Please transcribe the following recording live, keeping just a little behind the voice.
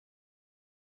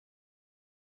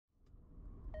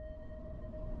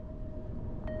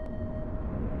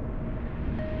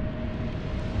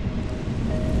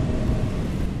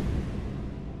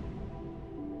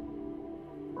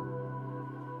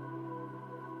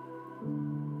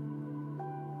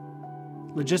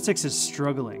Logistics is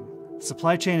struggling. The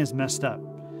supply chain is messed up.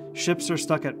 Ships are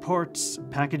stuck at ports,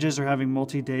 packages are having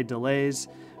multi-day delays.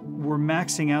 We're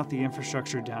maxing out the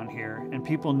infrastructure down here, and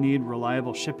people need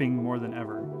reliable shipping more than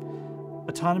ever.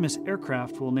 Autonomous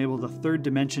aircraft will enable the third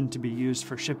dimension to be used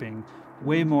for shipping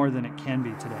way more than it can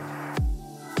be today.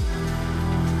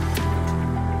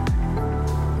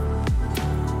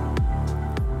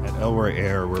 At Elroy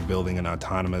Air, we're building an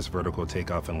autonomous vertical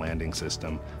takeoff and landing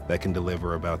system that can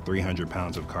deliver about 300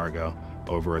 pounds of cargo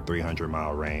over a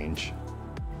 300-mile range.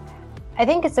 I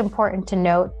think it's important to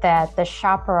note that the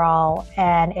Chaparral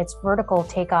and its vertical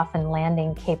takeoff and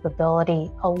landing capability,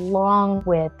 along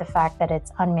with the fact that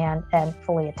it's unmanned and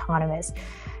fully autonomous,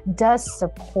 does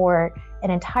support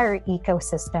an entire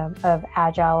ecosystem of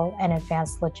agile and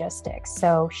advanced logistics.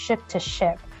 So ship to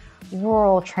ship,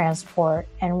 rural transport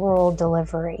and rural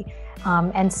delivery,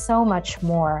 and so much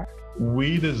more.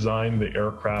 We designed the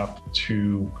aircraft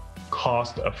to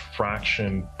cost a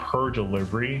fraction per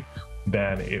delivery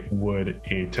than it would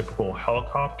a typical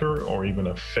helicopter or even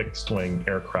a fixed-wing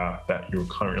aircraft that you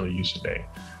currently use today.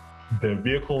 The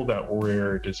vehicle that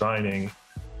we're designing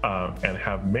and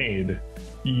have made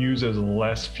uses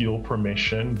less fuel per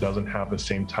mission, doesn't have the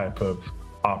same type of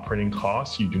operating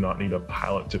costs. You do not need a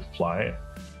pilot to fly it.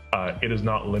 It is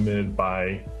not limited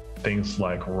by things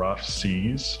like rough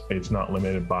seas. It's not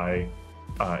limited by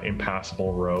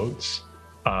impassable roads.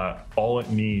 All it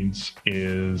needs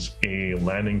is a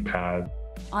landing pad.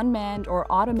 Unmanned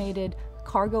or automated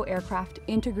cargo aircraft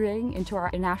integrating into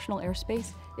our national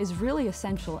airspace is really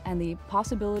essential, and the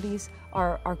possibilities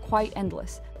are quite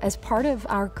endless. As part of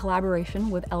our collaboration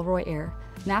with Elroy Air,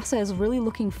 NASA is really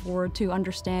looking forward to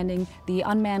understanding the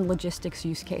unmanned logistics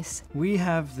use case. We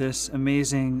have this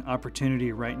amazing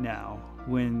opportunity right now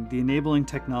when the enabling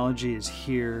technology is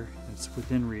here, it's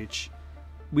within reach.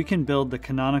 We can build the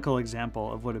canonical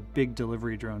example of what a big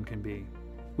delivery drone can be.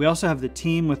 We also have the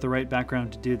team with the right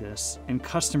background to do this, and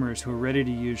customers who are ready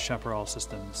to use Chaparral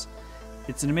systems.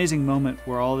 It's an amazing moment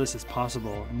where all this is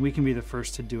possible, and we can be the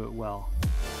first to do it well.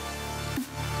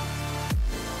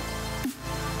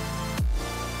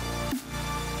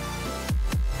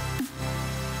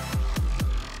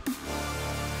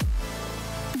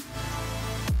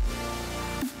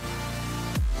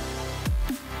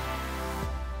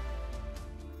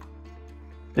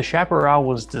 The Chaparral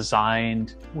was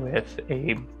designed with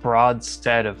a broad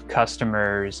set of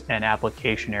customers and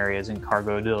application areas in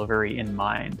cargo delivery in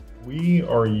mind. We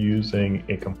are using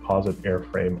a composite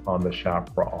airframe on the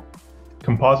Chaparral.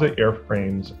 Composite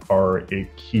airframes are a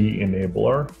key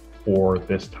enabler for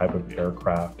this type of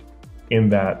aircraft in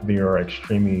that they are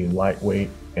extremely lightweight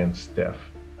and stiff.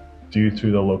 Due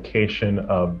to the location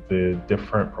of the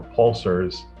different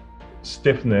propulsors,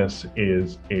 stiffness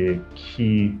is a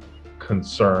key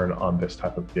concern on this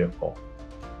type of vehicle.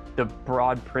 The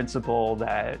broad principle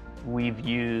that we've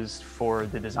used for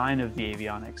the design of the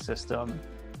avionics system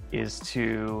is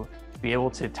to be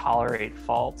able to tolerate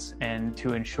faults and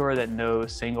to ensure that no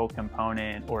single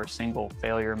component or single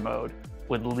failure mode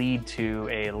would lead to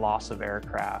a loss of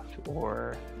aircraft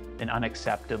or an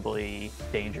unacceptably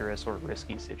dangerous or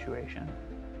risky situation.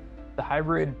 The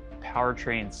hybrid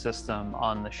powertrain system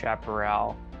on the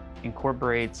Chaparral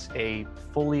incorporates a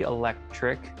fully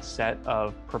electric set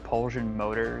of propulsion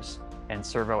motors and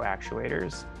servo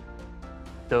actuators.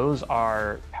 Those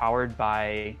are powered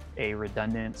by a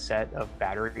redundant set of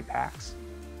battery packs.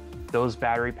 Those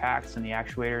battery packs and the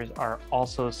actuators are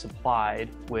also supplied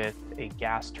with a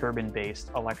gas turbine-based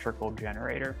electrical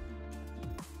generator.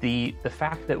 The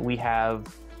fact that we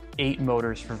have 8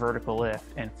 motors for vertical lift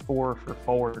and 4 for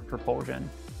forward propulsion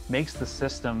makes the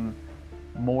system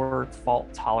more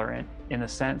fault tolerant in the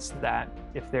sense that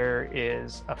if there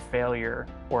is a failure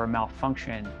or a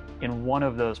malfunction in one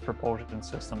of those propulsion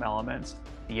system elements,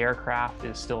 the aircraft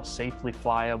is still safely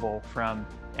flyable from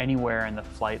anywhere in the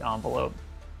flight envelope.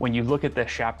 When you look at the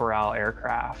Chaparral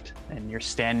aircraft and you're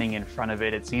standing in front of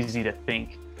it, it's easy to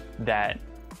think that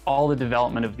all the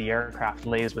development of the aircraft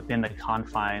lays within the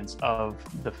confines of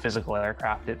the physical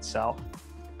aircraft itself.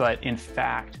 But in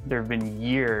fact, there have been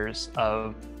years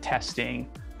of testing,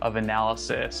 of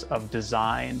analysis, of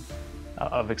design,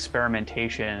 of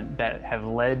experimentation that have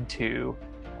led to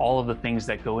all of the things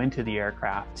that go into the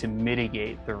aircraft to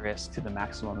mitigate the risk to the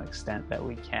maximum extent that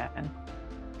we can.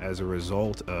 As a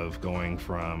result of going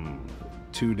from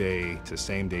 2-day to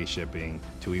same-day shipping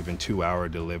to even 2-hour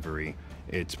delivery,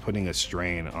 it's putting a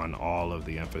strain on all of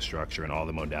the infrastructure and all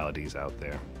the modalities out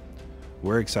there.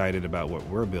 We're excited about what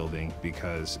we're building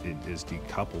because it is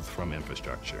decoupled from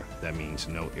infrastructure. That means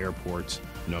no airports,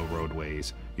 no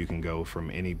roadways. You can go from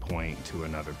any point to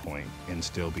another point and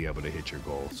still be able to hit your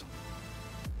goals.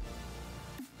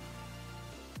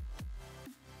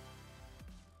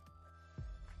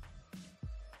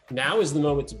 Now is the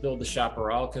moment to build the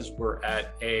Chaparral because we're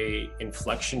at a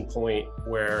inflection point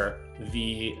where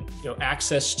the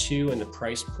access to and the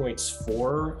price points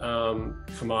for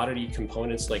commodity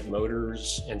components like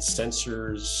motors and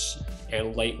sensors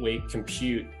and lightweight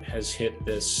compute has hit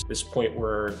this point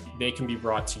where they can be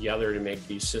brought together to make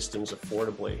these systems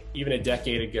affordably. Even a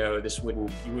decade ago, you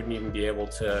wouldn't even be able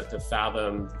to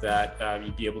fathom that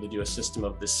you'd be able to do a system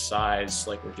of this size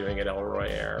like we're doing at Elroy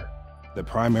Air. The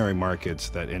primary markets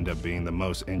that end up being the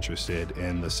most interested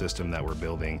in the system that we're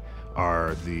building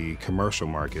are the commercial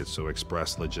markets, so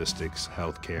express logistics,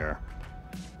 healthcare,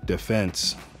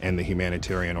 defense, and the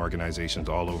humanitarian organizations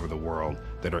all over the world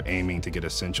that are aiming to get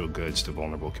essential goods to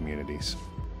vulnerable communities.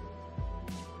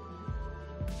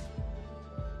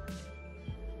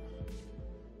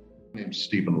 My name's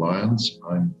Stephen Lyons.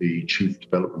 I'm the Chief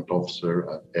Development Officer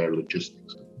at Air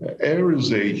Logistics. Air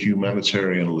is a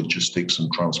humanitarian logistics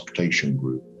and transportation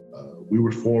group. We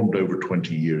were formed over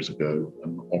 20 years ago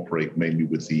and operate mainly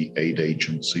with the aid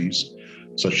agencies,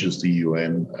 such as the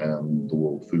UN and the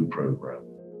World Food Programme.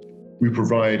 We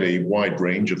provide a wide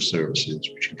range of services,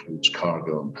 which includes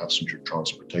cargo and passenger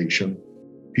transportation,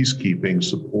 peacekeeping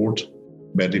support,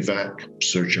 medevac,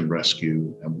 search and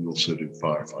rescue, and we also do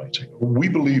firefighting. We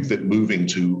believe that moving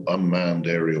to unmanned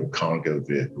aerial cargo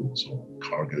vehicles or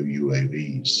cargo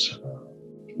UAVs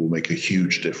will make a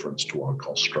huge difference to our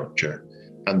cost structure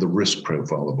and the risk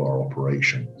profile of our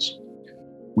operations.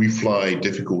 We fly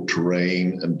difficult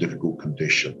terrain and difficult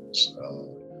conditions.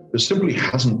 There simply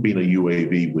hasn't been a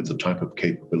UAV with the type of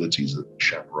capabilities that the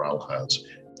Chaparral has.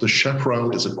 The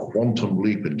Chaparral is a quantum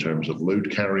leap in terms of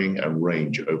load carrying and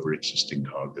range over existing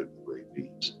cargo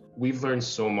UAVs. We've learned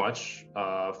so much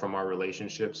from our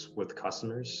relationships with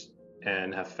customers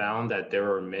and have found that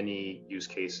there are many use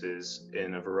cases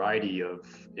in a variety of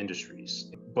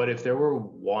industries. But if there were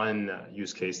one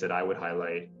use case that I would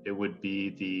highlight, it would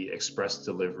be the express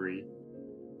delivery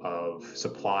of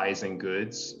supplies and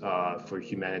goods for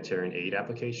humanitarian aid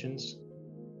applications.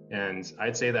 And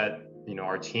I'd say that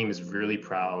our team is really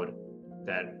proud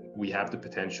that we have the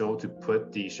potential to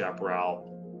put the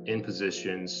Chaparral in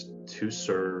positions to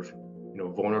serve,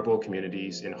 vulnerable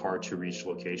communities in hard-to-reach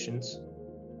locations.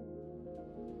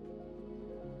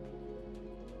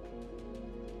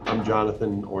 I'm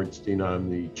Jonathan Ornstein. I'm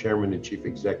the Chairman and Chief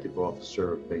Executive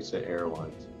Officer of Mesa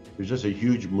Airlines. There's just a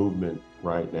huge movement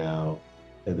right now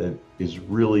that is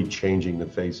really changing the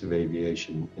face of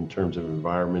aviation in terms of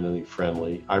environmentally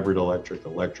friendly, hybrid electric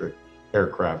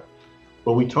aircraft.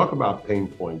 When we talk about pain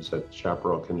points that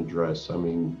Chaparral can address,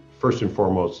 first and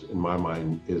foremost in my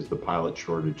mind is the pilot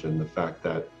shortage and the fact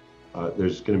that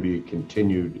there's going to be a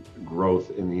continued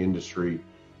growth in the industry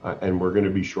and we're going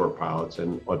to be short pilots,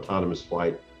 and autonomous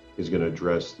flight is going to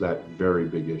address that very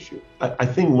big issue. I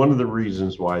think one of the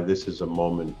reasons why this is a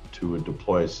moment to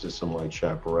deploy a system like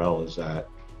Chaparral is that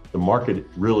the market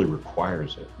really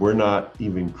requires it. We're not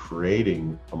even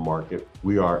creating a market.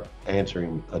 We are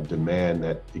answering a demand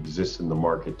that exists in the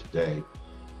market today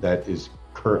that is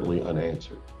currently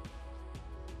unanswered.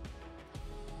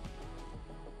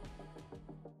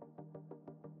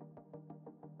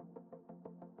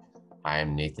 I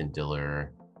am Nathan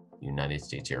Diller, United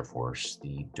States Air Force,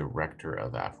 the Director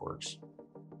of AFWERX.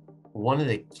 One of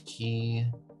the key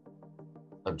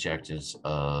objectives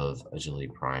of Agility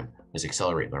Prime is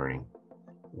accelerate learning.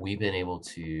 We've been able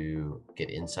to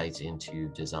get insights into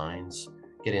designs,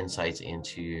 get insights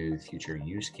into future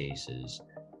use cases,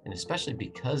 and especially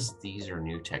because these are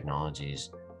new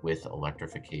technologies with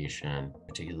electrification,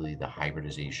 particularly the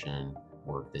hybridization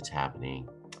work that's happening,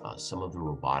 some of the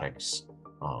robotics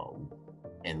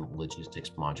and logistics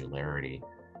modularity,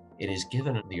 it has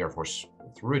given the Air Force,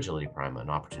 through Agility Prime, an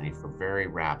opportunity for very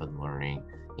rapid learning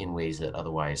in ways that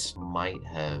otherwise might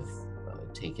have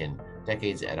taken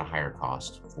decades at a higher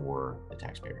cost for the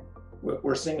taxpayer.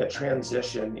 We're seeing a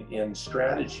transition in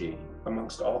strategy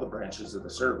amongst all the branches of the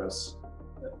service,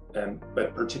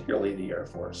 but particularly the Air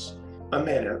Force.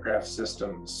 Unmanned aircraft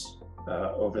systems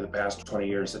over the past 20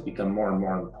 years have become more and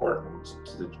more important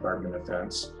to the Department of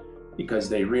Defense because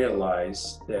they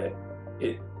realize that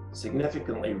it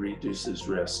significantly reduces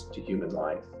risk to human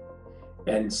life.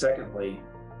 And secondly,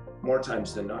 more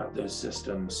times than not, those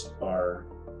systems are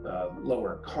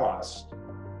lower cost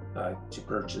to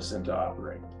purchase and to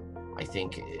operate. I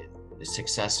think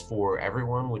success for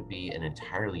everyone would be an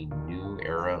entirely new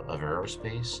era of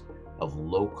aerospace, of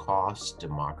low-cost,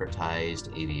 democratized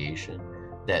aviation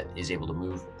that is able to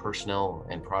move personnel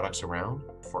and products around.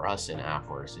 For us in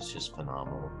AFWERX, it's just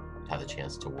phenomenal to have the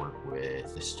chance to work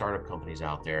with the startup companies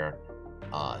out there,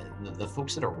 the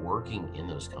folks that are working in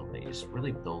those companies,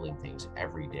 really building things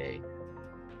every day.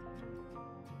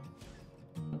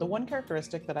 The one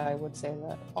characteristic that I would say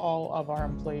that all of our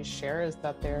employees share is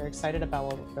that they're excited about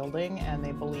what we're building and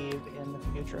they believe in the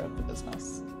future of the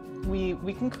business. We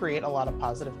can create a lot of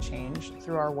positive change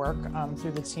through our work,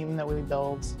 through the team that we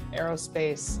build.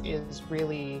 Aerospace is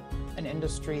really an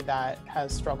industry that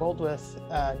has struggled with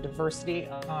diversity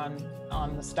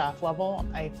on the staff level.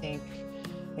 I think,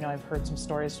 I've heard some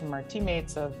stories from our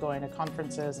teammates of going to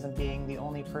conferences and being the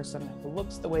only person who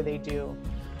looks the way they do.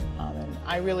 And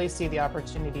I really see the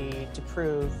opportunity to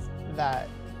prove that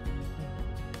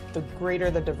the greater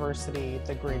the diversity,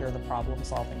 the greater the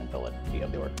problem-solving ability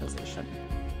of the organization.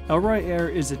 Elroy Air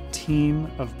is a team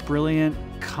of brilliant,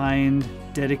 kind,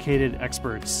 dedicated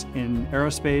experts in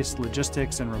aerospace,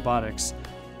 logistics, and robotics,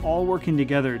 all working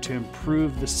together to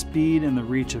improve the speed and the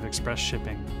reach of express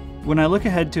shipping. When I look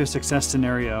ahead to a success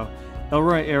scenario,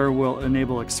 Elroy Air will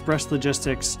enable express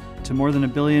logistics to more than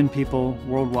 1 billion people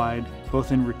worldwide,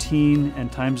 both in routine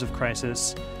and times of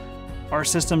crisis. Our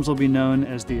systems will be known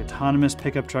as the autonomous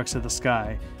pickup trucks of the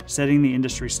sky, setting the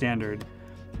industry standard.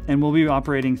 And we'll be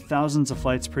operating thousands of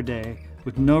flights per day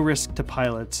with no risk to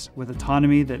pilots, with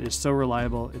autonomy that is so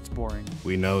reliable it's boring.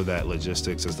 We know that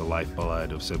logistics is the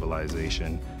lifeblood of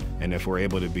civilization, and if we're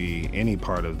able to be any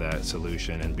part of that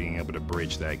solution and being able to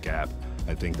bridge that gap,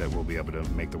 I think that we'll be able to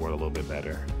make the world a little bit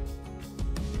better.